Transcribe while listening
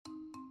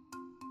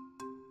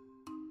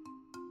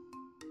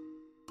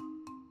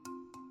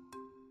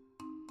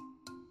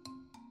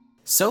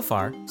So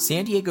far,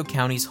 San Diego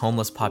County's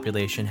homeless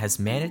population has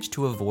managed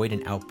to avoid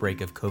an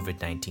outbreak of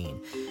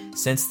COVID-19.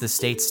 Since the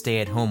state's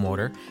stay-at-home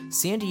order,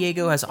 San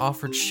Diego has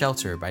offered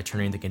shelter by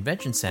turning the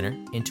convention center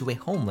into a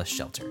homeless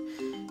shelter.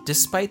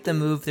 Despite the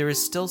move, there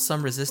is still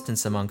some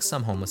resistance among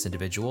some homeless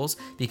individuals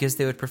because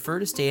they would prefer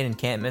to stay in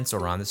encampments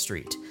or on the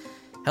street.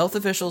 Health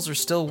officials are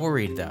still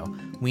worried, though.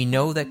 We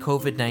know that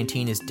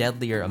COVID-19 is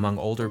deadlier among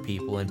older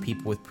people and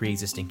people with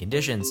pre-existing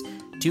conditions,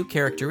 two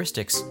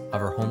characteristics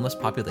of our homeless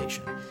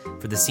population.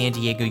 For the San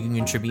Diego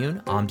Union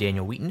Tribune, I'm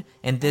Daniel Wheaton,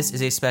 and this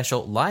is a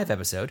special live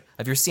episode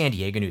of your San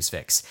Diego News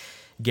Fix.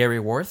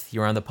 Gary Worth,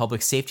 you're on the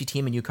public safety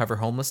team and you cover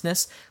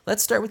homelessness.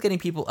 Let's start with getting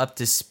people up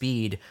to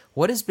speed.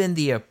 What has been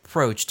the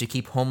approach to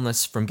keep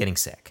homeless from getting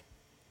sick?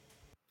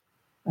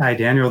 Hi,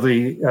 Daniel.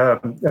 The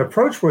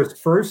approach was,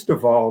 first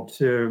of all,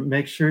 to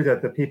make sure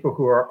that the people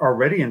who are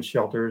already in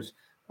shelters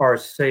are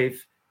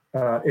safe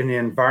in the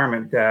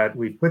environment that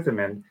we put them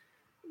in.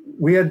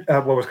 We had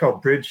what was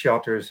called bridge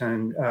shelters,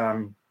 and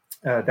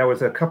that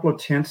was a couple of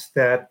tents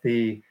that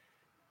the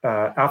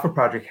Alpha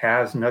Project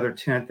has, another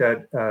tent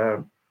that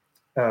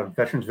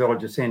Veterans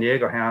Village of San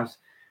Diego has,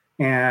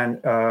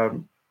 and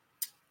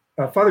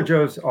Father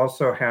Joe's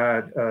also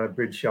had a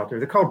bridge shelter.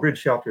 They're called bridge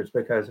shelters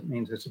because it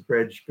means it's a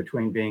bridge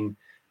between being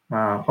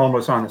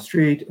homeless on the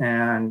street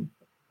and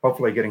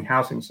hopefully getting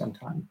housing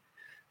sometime.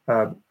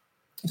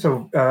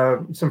 So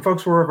some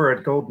folks were over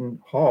at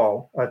Golden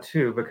Hall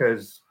too,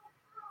 because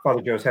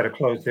Father Joe's had to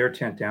close their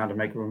tent down to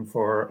make room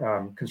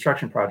for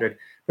construction project.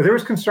 But there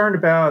was concern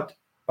about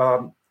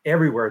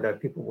everywhere that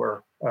people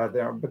were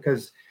there,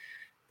 because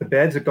the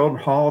beds at Golden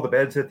Hall, the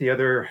beds at the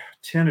other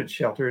tented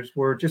shelters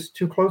were just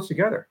too close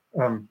together.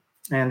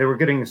 And they were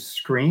getting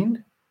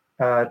screened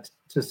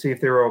to see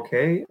if they were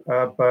okay.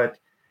 But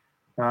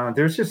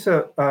there's just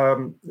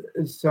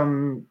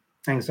some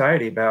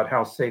anxiety about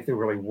how safe they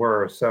really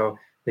were. So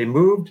they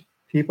moved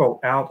people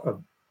out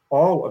of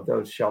all of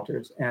those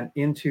shelters and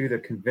into the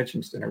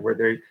convention center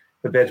where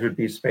the beds would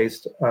be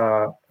spaced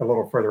a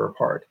little further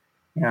apart.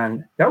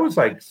 And that was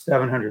like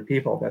 700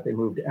 people that they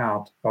moved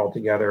out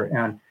altogether.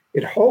 And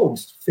it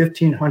holds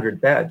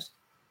 1,500 beds.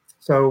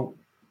 So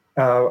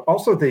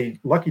also the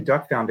Lucky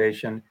Duck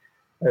Foundation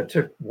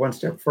took one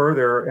step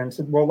further and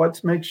said, well,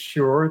 let's make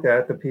sure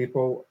that the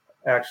people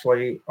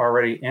actually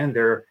already in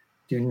there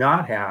do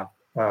not have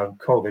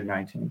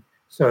COVID-19.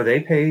 So they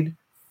paid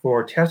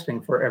for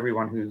testing for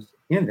everyone who's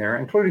in there,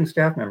 including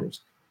staff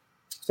members.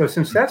 So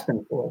since that's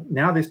been full,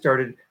 now they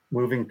started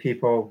moving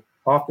people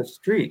off the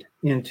street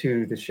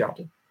into the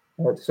shelter.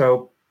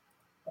 The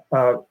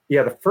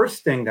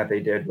first thing that they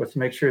did was to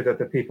make sure that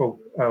the people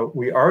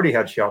we already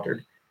had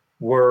sheltered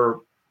were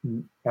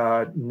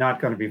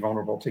not going to be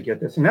vulnerable to get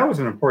this. And that was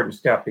an important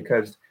step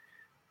because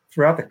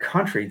throughout the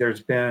country,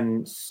 there's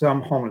been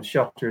some homeless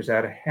shelters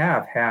that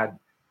have had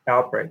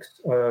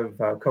outbreaks of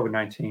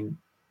COVID-19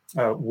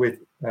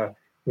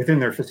 within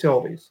their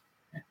facilities.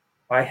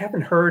 I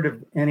haven't heard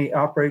of any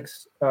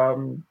outbreaks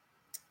among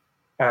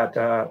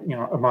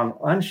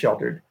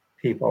unsheltered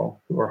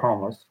people who are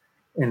homeless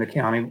in the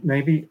county,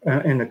 maybe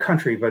in the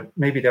country, but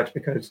maybe that's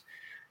because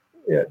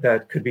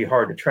that could be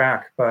hard to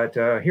track. But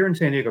here in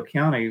San Diego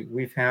County,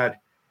 we've had,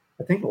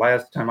 I think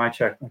last time I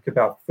checked, like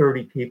about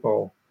 30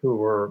 people who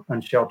were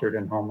unsheltered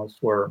and homeless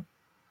were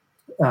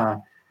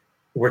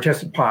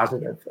tested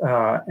positive,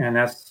 and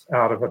that's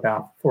out of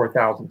about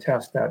 4,000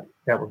 tests that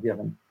were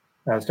given.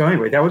 So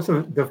anyway, that was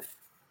the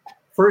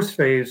first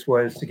phase,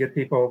 was to get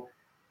people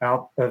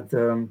out of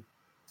the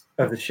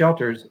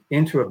shelters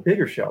into a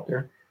bigger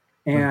shelter,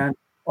 and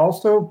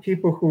also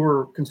people who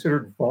were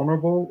considered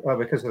vulnerable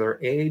because of their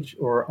age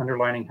or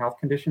underlying health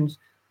conditions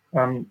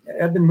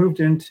have been moved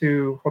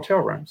into hotel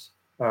rooms.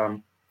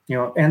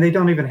 And they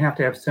don't even have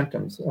to have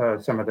symptoms,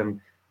 some of them,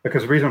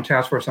 because the Regional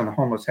Task Force on the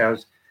Homeless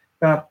has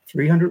about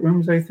 300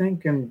 rooms, I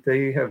think, and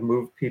they have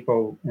moved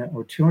people,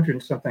 or 200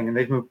 and something, and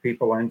they've moved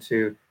people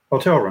into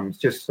hotel rooms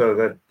just so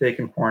that they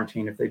can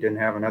quarantine if they didn't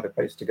have another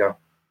place to go.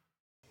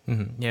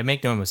 Mm-hmm. Yeah,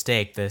 make no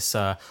mistake, this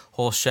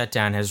whole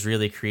shutdown has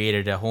really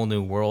created a whole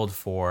new world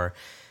for,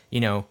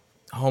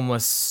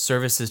 homeless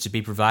services to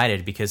be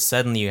provided, because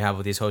suddenly you have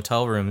all these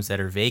hotel rooms that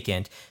are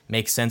vacant.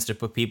 Makes sense to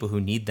put people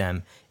who need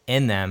them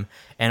in them.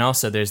 And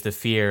also there's the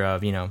fear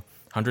of,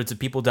 hundreds of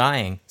people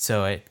dying.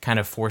 So it kind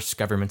of forced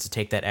governments to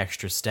take that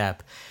extra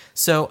step.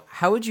 So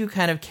how would you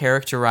kind of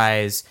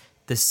characterize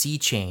the sea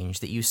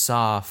change that you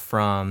saw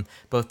from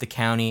both the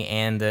county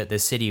and the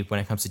city when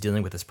it comes to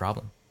dealing with this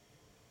problem?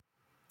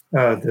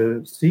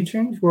 The sea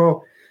change?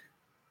 Well,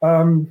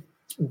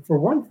 for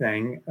one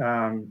thing,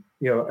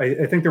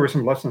 I think there were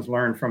some lessons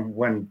learned from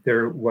when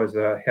there was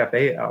a Hep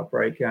A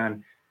outbreak,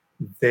 and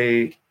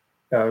they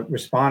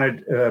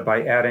responded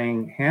by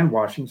adding hand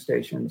washing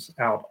stations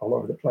out all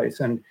over the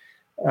place. And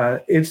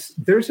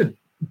there's a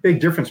big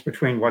difference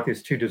between what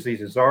these two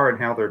diseases are and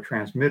how they're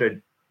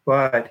transmitted.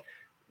 But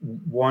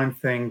one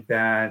thing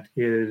that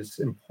is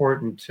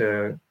important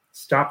to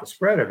stop the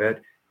spread of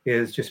it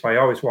is just by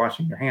always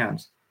washing your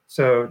hands.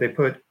 So they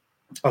put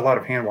a lot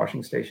of hand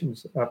washing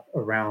stations up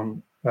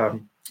around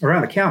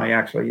around the county,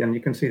 actually, and you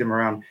can see them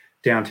around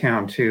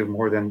downtown too,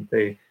 more than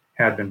they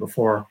had been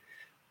before.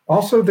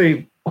 Also,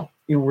 they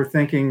were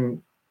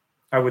thinking,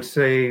 I would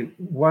say,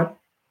 what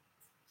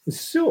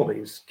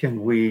facilities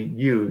can we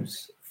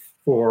use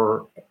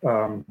for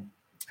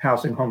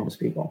housing homeless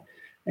people?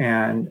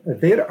 And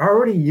they had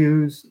already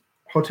used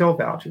hotel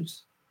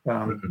vouchers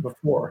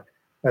before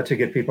to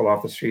get people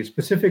off the street,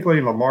 specifically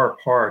in Lamar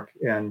Park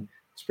in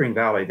Spring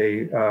Valley.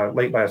 They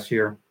late last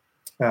year,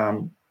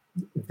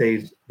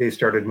 they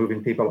started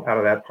moving people out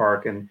of that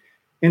park and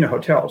into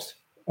hotels.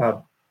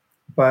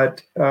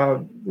 But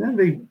then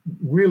they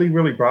really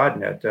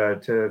broadened it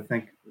to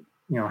think,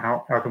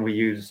 how can we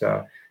use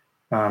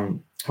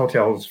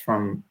hotels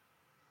from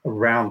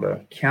around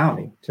the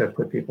county to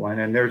put people in?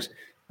 And there's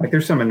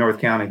some in North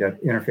County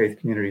that Interfaith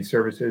Community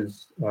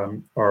Services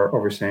are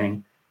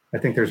overseeing. I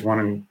think there's one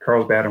in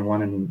Carlsbad and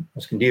one in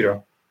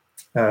Escondido.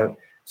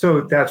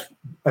 So that's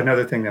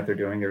another thing that they're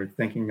doing. They're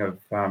thinking of,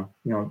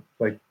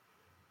 like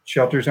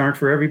shelters aren't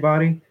for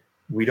everybody.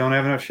 We don't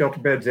have enough shelter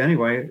beds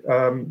anyway.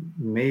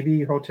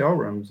 Maybe hotel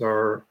rooms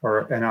are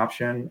an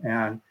option.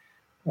 And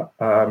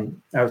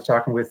I was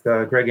talking with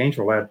Greg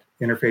Angel at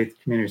Interfaith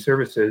Community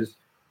Services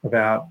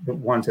about the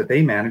ones that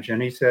they manage,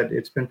 and he said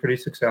it's been pretty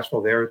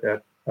successful there,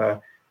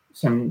 that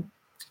some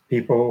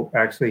people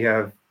actually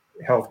have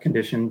health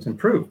conditions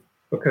improve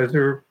because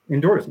they're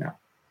indoors now.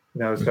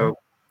 So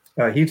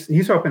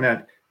he's hoping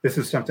that this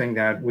is something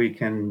that we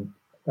can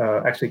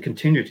actually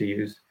continue to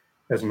use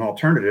as an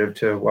alternative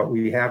to what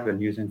we have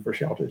been using for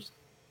shelters.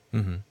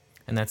 Mm-hmm.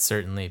 And that's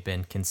certainly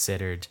been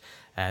considered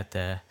at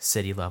the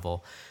city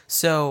level.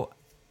 So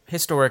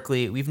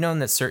historically, we've known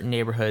that certain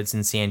neighborhoods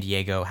in San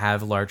Diego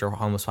have larger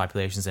homeless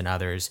populations than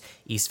others,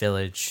 East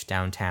Village,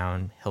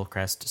 downtown,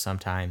 Hillcrest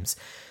sometimes.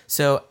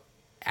 So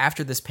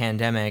after this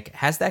pandemic,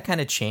 has that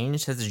kind of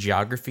changed? Has the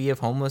geography of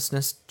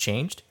homelessness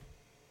changed?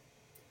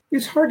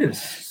 It's hard to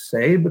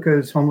say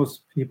because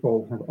homeless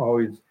people have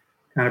always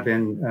kind of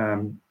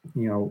been,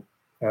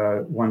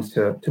 ones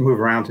to move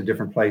around to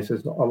different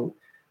places. A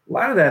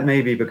lot of that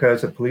may be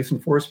because of police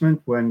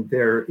enforcement. When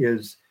there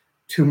is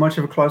too much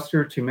of a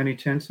cluster, too many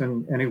tents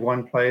in any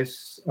one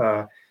place,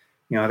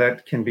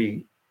 that can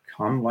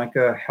become like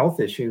a health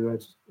issue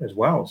as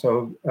well.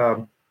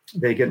 So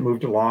they get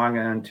moved along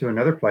and to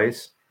another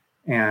place.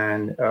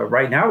 And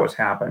right now what's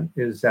happened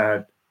is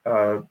that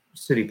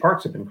city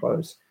parks have been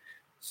closed.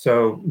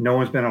 So no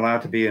one's been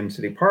allowed to be in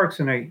city parks.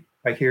 And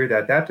I hear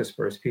that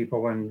dispersed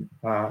people in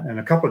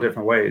a couple of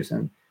different ways.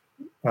 And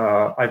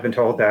I've been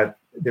told that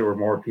there were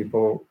more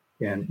people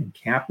in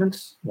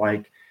encampments,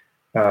 like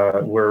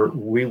where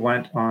we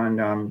went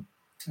on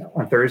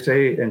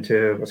Thursday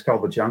into what's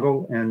called the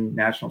Jungle in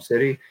National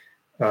City,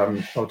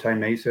 Otay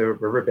Mesa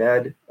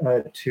Riverbed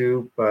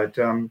too, but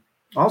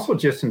also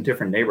just in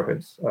different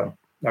neighborhoods.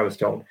 I was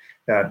told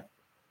that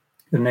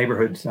the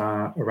neighborhoods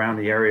around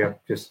the area,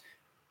 just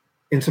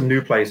in some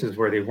new places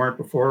where they weren't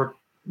before,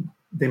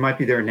 they might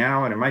be there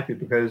now, and it might be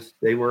because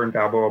they were in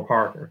Balboa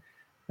Park or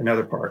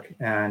another park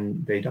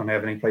and they don't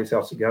have any place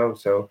else to go.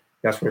 So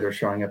that's where they're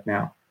showing up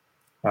now.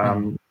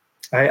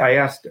 I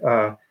asked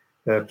the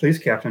police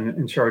captain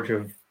in charge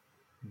of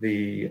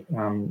the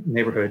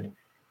neighborhood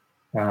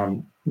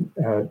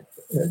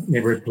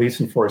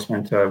police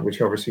enforcement,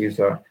 which oversees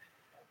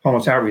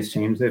homeless outreach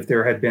teams, if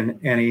there had been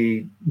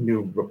any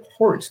new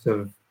reports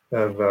of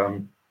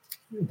the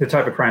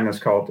type of crime that's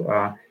called,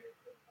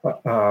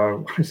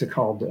 what is it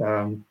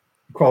called?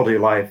 Quality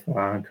of life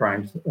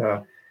crimes.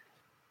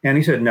 And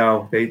he said,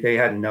 no, they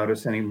hadn't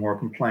noticed any more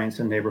complaints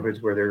in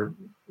neighborhoods where there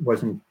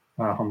wasn't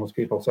homeless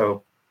people.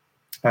 So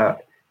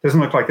it doesn't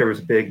look like there was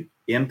a big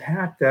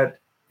impact that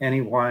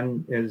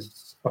anyone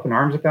is up in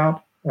arms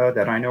about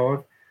that I know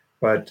of,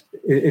 but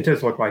it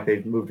does look like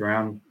they've moved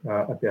around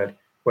a bit.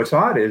 What's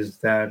odd is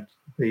that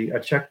I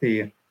checked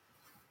the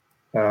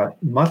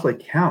monthly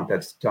count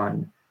that's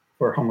done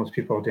for homeless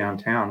people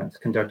downtown. It's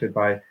conducted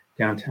by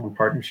Downtown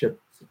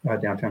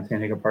San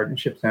Diego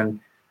Partnerships. And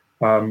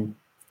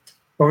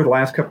over the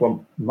last couple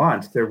of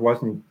months, there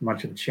wasn't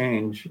much of a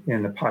change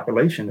in the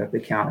population that they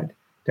counted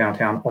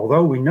downtown,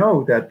 although we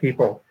know that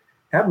people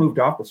have moved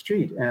off the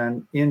street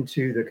and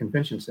into the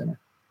convention center.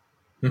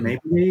 Mm-hmm.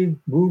 Maybe they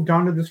moved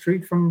onto the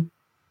street from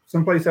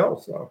someplace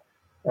else, though.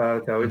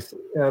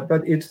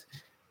 But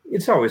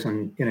it's always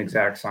an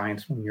inexact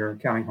science when you're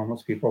counting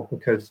homeless people,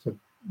 because you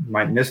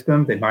might miss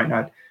them. They might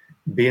not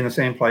be in the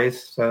same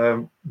place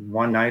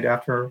one night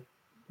after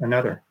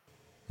another.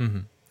 Mm-hmm.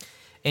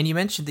 And you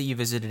mentioned that you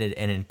visited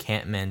an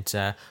encampment.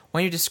 Why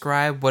don't you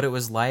describe what it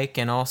was like,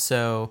 and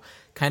also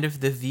kind of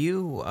the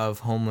view of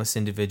homeless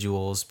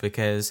individuals?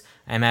 Because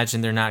I imagine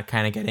they're not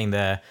kind of getting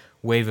the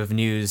wave of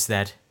news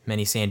that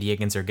many San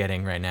Diegans are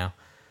getting right now.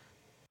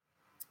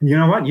 You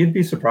know what? You'd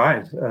be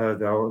surprised,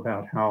 though,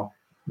 about how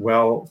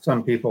well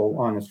some people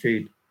on the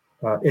street,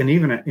 and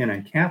even in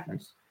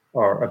encampments,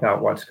 are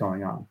about what's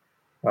going on.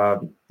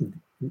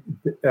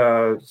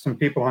 Some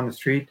people on the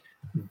street,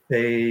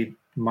 they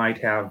might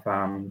have,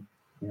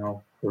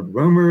 heard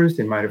rumors.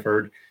 They might have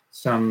heard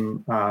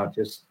some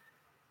just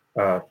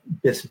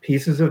bits and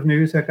pieces of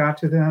news that got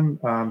to them.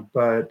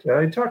 But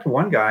I talked to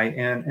one guy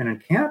in an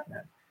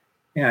encampment,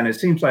 and it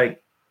seems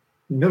like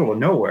middle of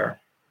nowhere,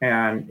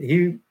 and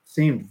he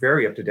seemed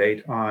very up to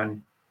date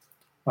on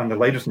the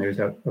latest news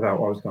about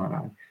what was going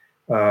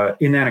on.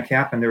 In that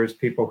encampment, there was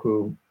people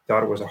who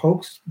thought it was a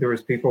hoax. There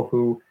was people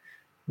who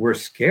were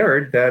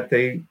scared that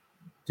they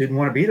didn't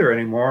want to be there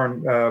anymore.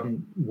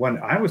 And when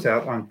I was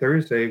out on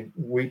Thursday,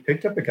 we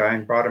picked up a guy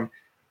and brought him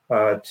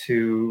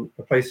to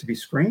a place to be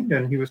screened,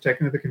 and he was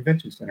taken to the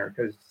convention center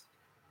because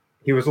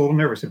he was a little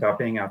nervous about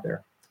being out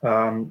there.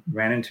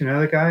 Ran into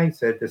another guy,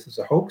 said this is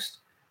a hoax,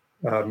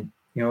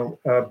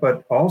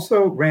 but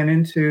also ran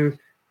into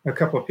a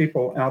couple of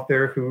people out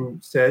there who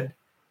said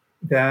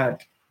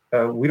that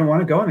we don't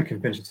want to go in the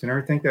convention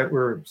center, think that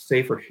we're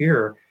safer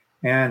here.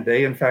 And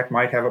they, in fact,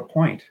 might have a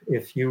point.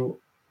 If you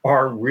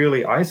are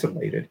really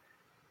isolated,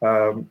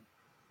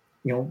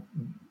 your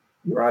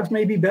odds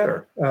may be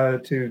better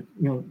to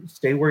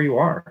stay where you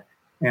are.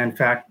 And in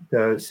fact,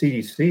 the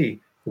CDC,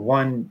 the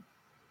one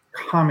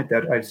comment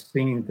that I've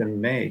seen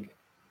them make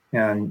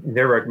and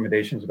their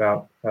recommendations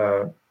about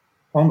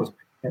homeless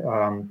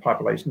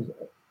populations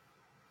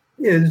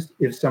is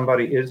if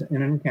somebody is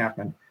in an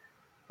encampment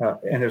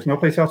and there's no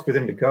place else for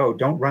them to go,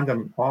 don't run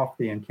them off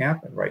the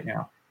encampment right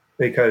now,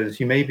 because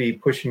you may be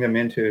pushing them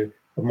into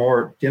a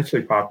more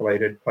densely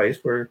populated place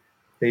where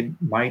they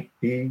might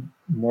be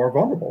more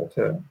vulnerable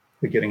to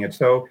getting it.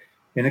 So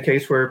in a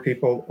case where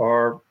people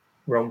are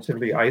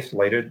relatively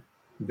isolated,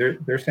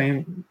 they're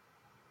saying,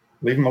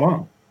 leave them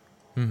alone.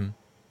 Mm-hmm.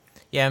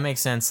 Yeah, it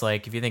makes sense.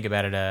 Like if you think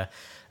about it, a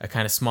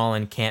kind of small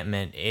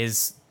encampment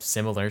is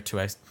similar to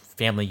a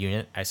family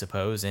unit, I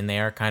suppose, and they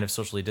are kind of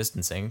socially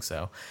distancing.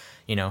 So,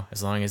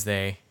 as long as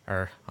they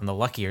are on the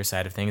luckier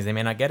side of things, they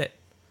may not get it.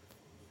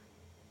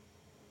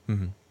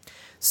 Mm-hmm.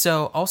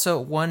 So also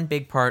one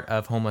big part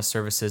of homeless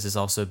services has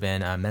also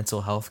been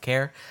mental health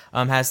care.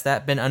 Has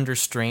that been under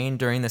strain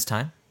during this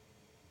time?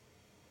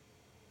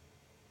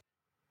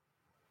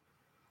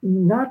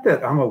 Not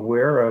that I'm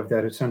aware of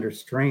that it's under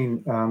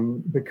strain,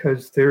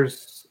 because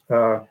there's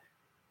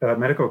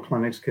medical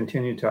clinics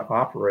continue to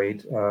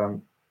operate,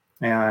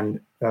 and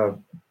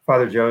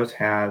Father Joe's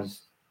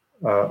has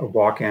a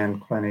walk-in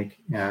clinic,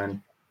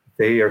 and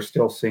they are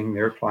still seeing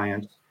their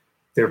clients.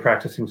 They're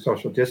practicing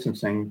social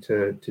distancing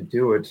to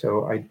do it.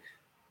 So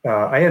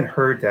I hadn't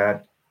heard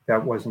that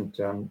wasn't.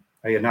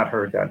 I had not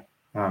heard that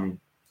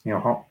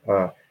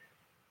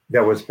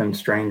that was been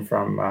strained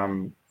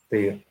from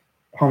the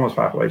homeless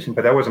population,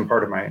 but that wasn't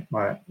part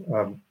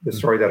of the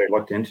story that I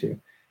looked into.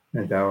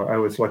 And I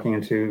was looking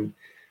into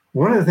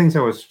one of the things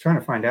I was trying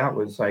to find out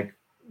was like,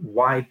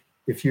 why,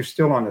 if you're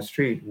still on the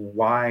street,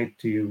 why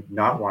do you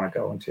not want to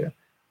go into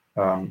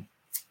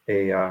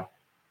a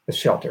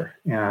shelter?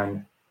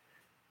 And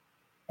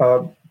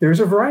there's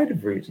a variety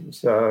of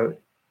reasons.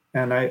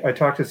 And I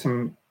talked to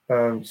some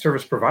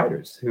service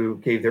providers who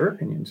gave their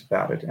opinions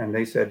about it. And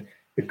they said,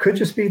 it could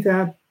just be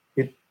that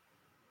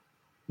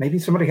maybe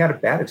somebody had a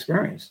bad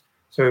experience.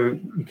 So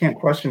you can't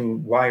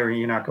question why are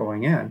you not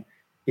going in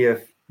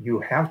if you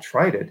have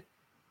tried it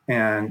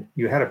and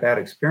you had a bad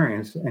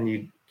experience and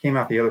you came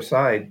out the other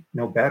side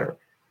no better.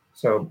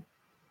 So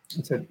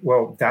I said,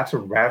 well, that's a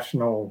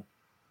rational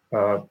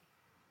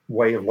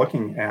way of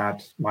looking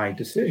at my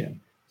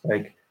decision.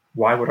 Like,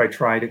 why would I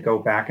try to go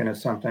back into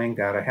something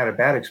that I had a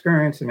bad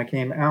experience and I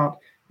came out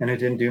and it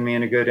didn't do me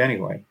any good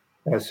anyway?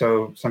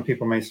 So some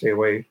people may stay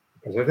away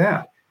because of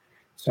that.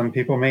 Some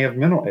people may have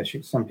mental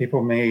issues. Some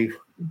people may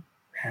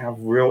have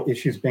real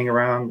issues being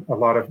around a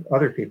lot of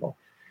other people.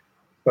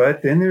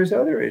 But then there's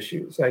other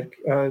issues like,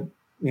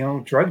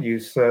 drug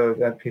use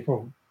that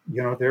people,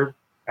 they're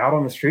out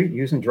on the street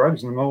using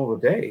drugs in the middle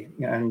of the day.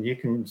 And you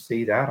can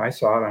see that. I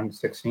saw it on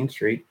 16th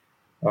Street.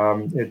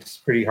 It's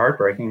pretty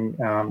heartbreaking,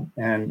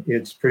 and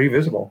it's pretty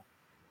visible.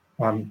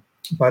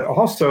 But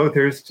also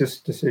there's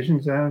just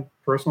decisions,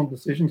 personal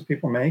decisions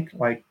people make.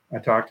 Like I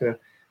talked to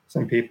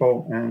some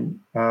people and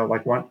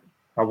like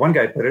one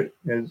guy put it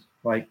is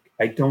like,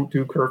 I don't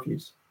do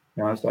curfews.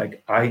 It's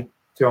like, I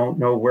don't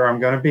know where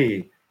I'm going to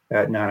be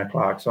at 9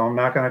 o'clock. So I'm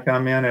not going to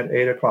come in at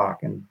 8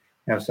 o'clock and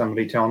have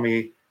somebody tell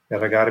me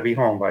that I got to be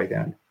home by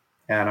then.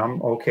 And I'm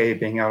okay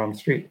being out on the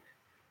street.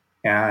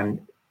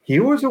 And he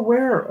was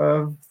aware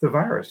of the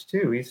virus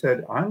too. He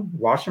said, I'm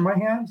washing my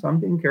hands. I'm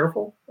being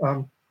careful,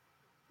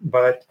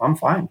 but I'm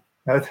fine.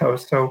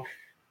 So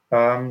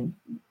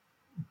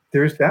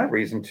there's that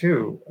reason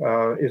too.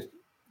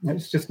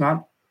 It's just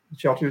not,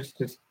 shelters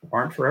just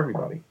aren't for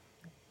everybody.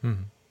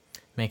 Mm-hmm.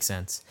 Makes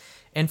sense.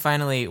 And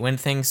finally, when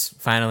things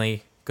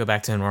finally go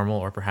back to normal,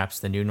 or perhaps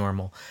the new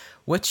normal,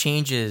 what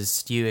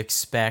changes do you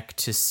expect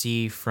to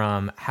see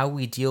from how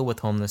we deal with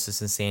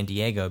homelessness in San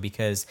Diego?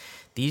 Because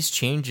these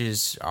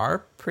changes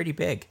are pretty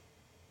big.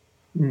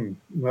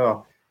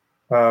 Well,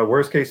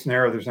 worst case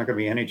scenario, there's not going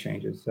to be any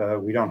changes.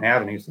 We don't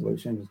have any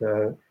solutions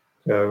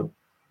to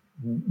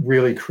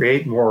really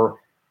create more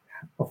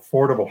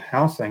affordable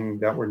housing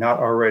that we're not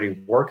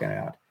already working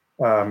at.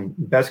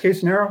 Best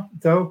case scenario,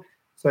 though,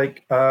 it's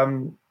like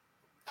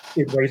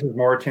it raises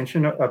more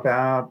attention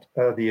about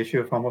the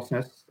issue of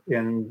homelessness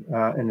in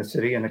the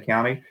city and the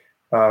county.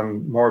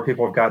 More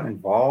people have gotten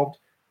involved.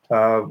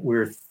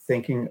 We're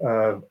thinking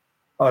of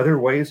other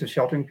ways of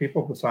sheltering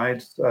people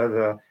besides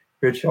the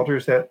bridge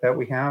shelters that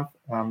we have.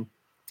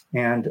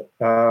 And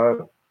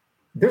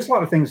there's a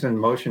lot of things in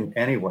motion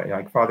anyway.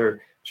 Like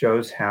Father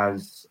Joe's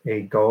has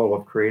a goal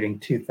of creating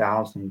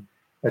 2,000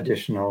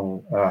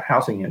 additional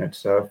housing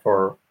units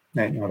for,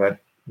 that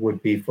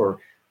would be for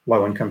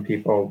low-income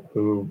people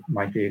who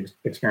might be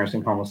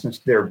experiencing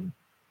homelessness.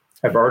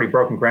 Have already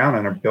broken ground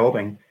and are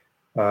building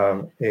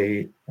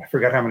I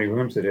forgot how many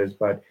rooms it is,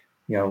 but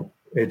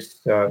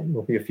it's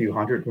will be a few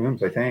hundred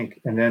rooms, I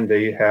think. And then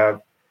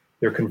they're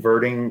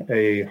converting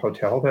a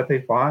hotel that they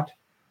bought.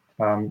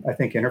 I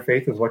think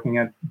Interfaith is looking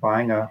at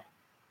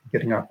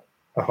getting a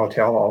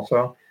hotel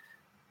also.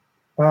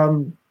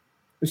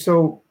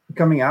 So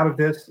coming out of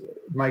this,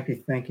 might be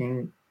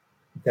thinking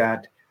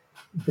that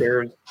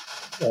there's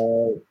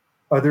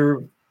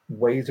other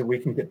ways that we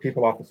can get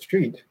people off the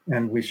street,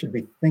 and we should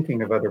be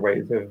thinking of other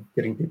ways of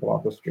getting people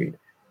off the street.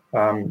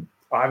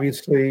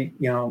 Obviously,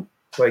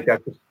 like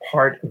that's just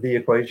part of the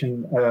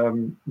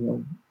equation.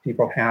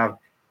 People have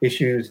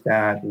issues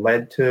that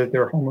led to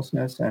their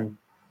homelessness, and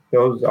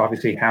those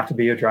obviously have to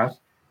be addressed.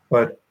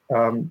 But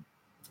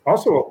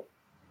also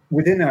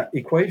within that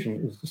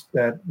equation is just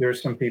that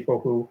there's some people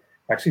who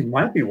actually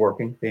might be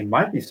working, they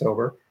might be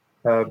sober,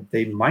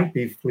 they might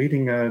be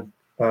fleeing a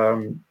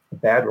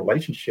bad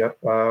relationship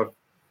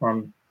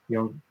from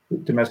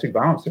domestic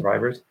violence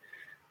survivors,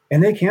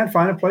 and they can't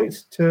find a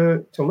place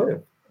to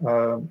live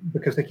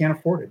because they can't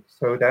afford it.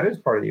 So that is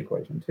part of the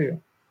equation too.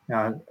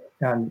 And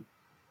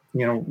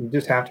we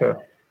just have to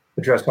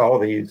address all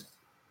of these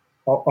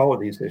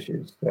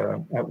issues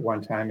at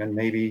one time, and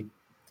maybe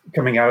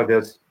coming out of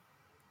this,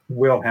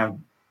 we'll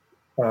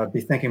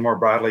be thinking more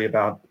broadly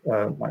about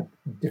like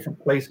different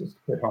places to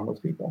put homeless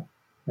people.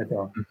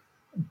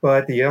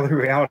 But the other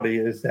reality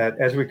is that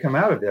as we come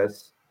out of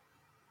this,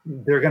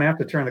 they're going to have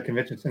to turn the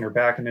convention center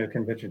back into a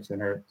convention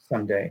center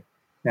someday.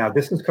 Now,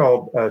 this is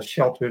called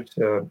shelter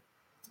to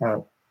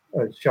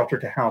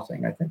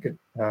housing, I think it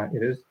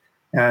is.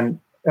 And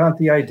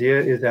the idea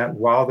is that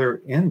while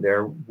they're in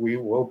there, we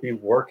will be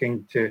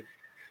working to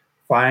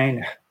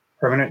find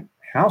permanent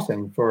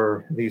housing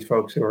for these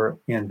folks who are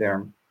in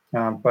there.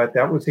 But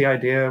that was the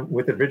idea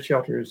with the bridge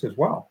shelters as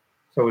well.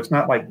 So it's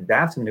not like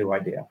that's a new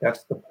idea.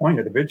 That's the point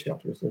of the bridge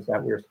shelters, is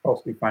that we're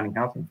supposed to be finding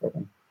housing for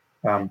them.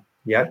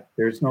 Yet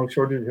there's no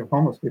shortage of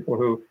homeless people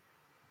who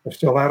are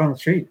still out on the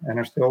street and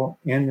are still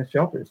in the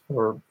shelters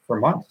for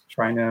months,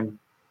 trying to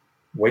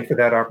wait for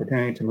that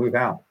opportunity to move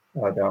out,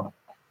 though.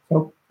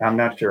 So I'm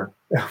not sure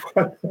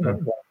what's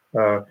going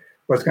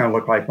to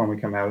look like when we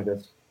come out of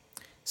this.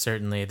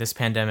 Certainly, this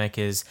pandemic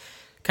is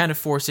kind of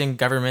forcing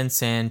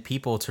governments and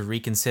people to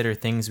reconsider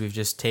things we've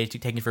just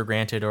taken for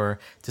granted or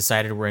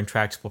decided were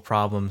intractable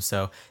problems.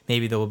 So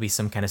maybe there will be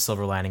some kind of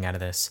silver lining out of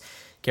this.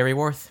 Gary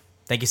Worth,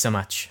 thank you so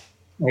much.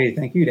 Hey,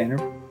 thank you,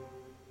 Daniel.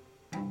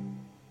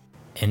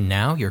 And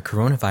now your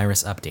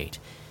coronavirus update.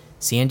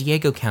 San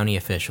Diego County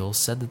officials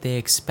said that they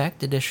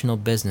expect additional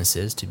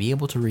businesses to be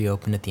able to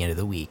reopen at the end of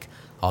the week,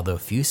 although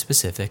few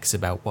specifics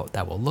about what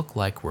that will look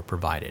like were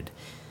provided.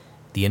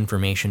 The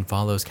information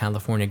follows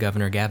California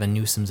Governor Gavin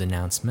Newsom's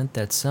announcement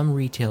that some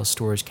retail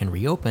stores can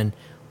reopen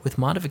with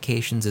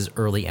modifications as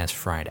early as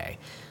Friday.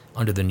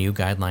 Under the new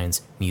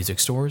guidelines,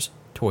 music stores,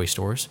 toy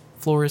stores,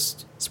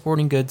 florists,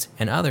 sporting goods,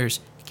 and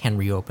others can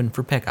reopen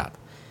for pickup.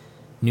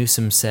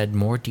 Newsom said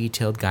more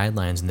detailed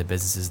guidelines in the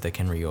businesses that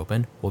can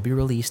reopen will be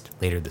released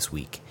later this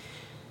week.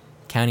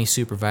 County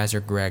Supervisor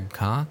Greg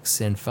Cox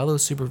and fellow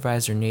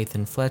Supervisor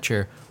Nathan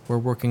Fletcher were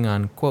working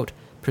on, quote,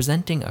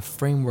 presenting a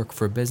framework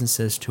for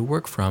businesses to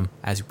work from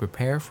as we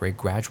prepare for a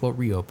gradual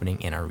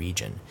reopening in our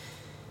region.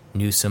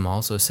 Newsom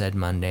also said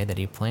Monday that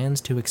he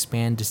plans to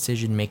expand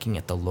decision-making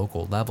at the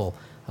local level,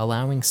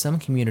 allowing some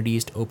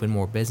communities to open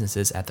more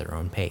businesses at their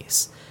own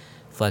pace.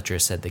 Fletcher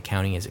said the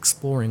county is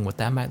exploring what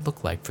that might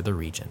look like for the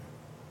region.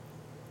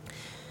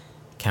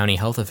 County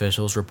health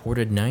officials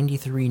reported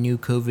 93 new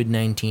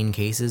COVID-19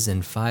 cases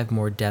and 5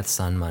 more deaths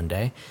on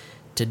Monday.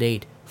 To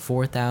date,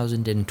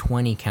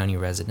 4,020 county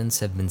residents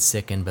have been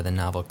sickened by the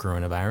novel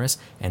coronavirus,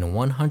 and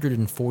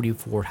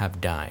 144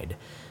 have died.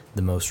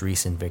 The most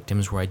recent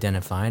victims were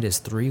identified as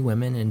 3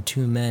 women and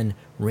 2 men,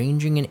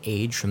 ranging in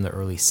age from the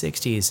early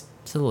 60s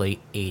to the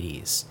late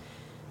 80s.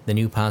 The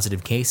new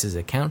positive cases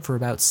account for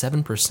about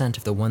 7%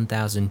 of the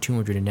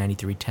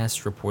 1,293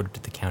 tests reported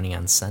to the county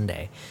on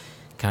Sunday.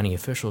 County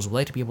officials would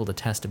like to be able to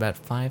test about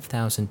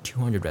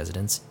 5,200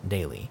 residents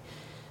daily.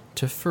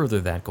 To further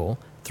that goal,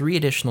 3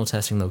 additional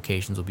testing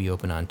locations will be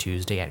open on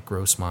Tuesday at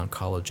Grossmont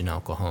College in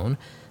El Cajon,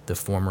 the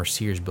former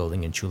Sears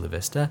building in Chula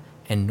Vista,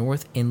 and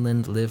North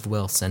Inland Live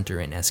Well Center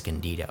in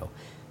Escondido.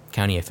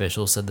 County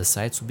officials said the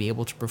sites will be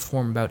able to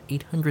perform about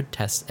 800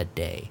 tests a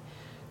day.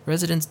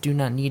 Residents do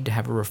not need to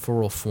have a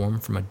referral form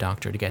from a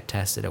doctor to get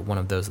tested at one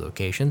of those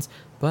locations,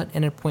 but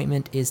an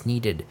appointment is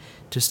needed.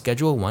 To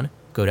schedule one,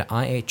 go to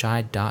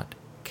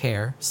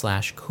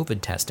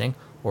ihi.care/COVID testing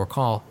or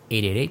call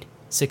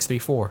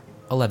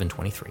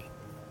 888-634-1123.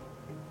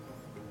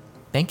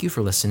 Thank you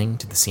for listening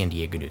to the San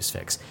Diego News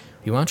Fix.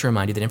 We want to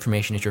remind you that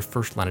information is your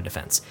first line of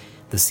defense.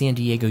 The San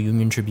Diego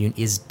Union Tribune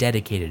is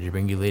dedicated to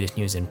bring you the latest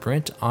news in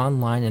print,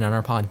 online, and on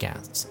our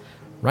podcasts.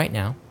 Right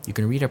now, you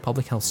can read our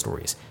public health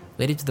stories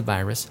related to the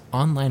virus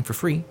online for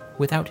free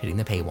without hitting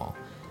the paywall.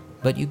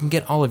 But you can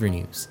get all of your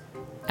news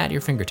at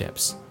your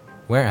fingertips,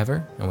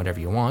 wherever and whenever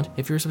you want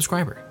if you're a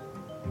subscriber.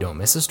 Don't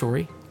miss a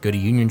story. Go to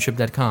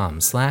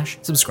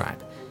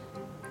uniontrib.com/subscribe.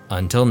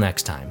 Until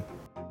next time.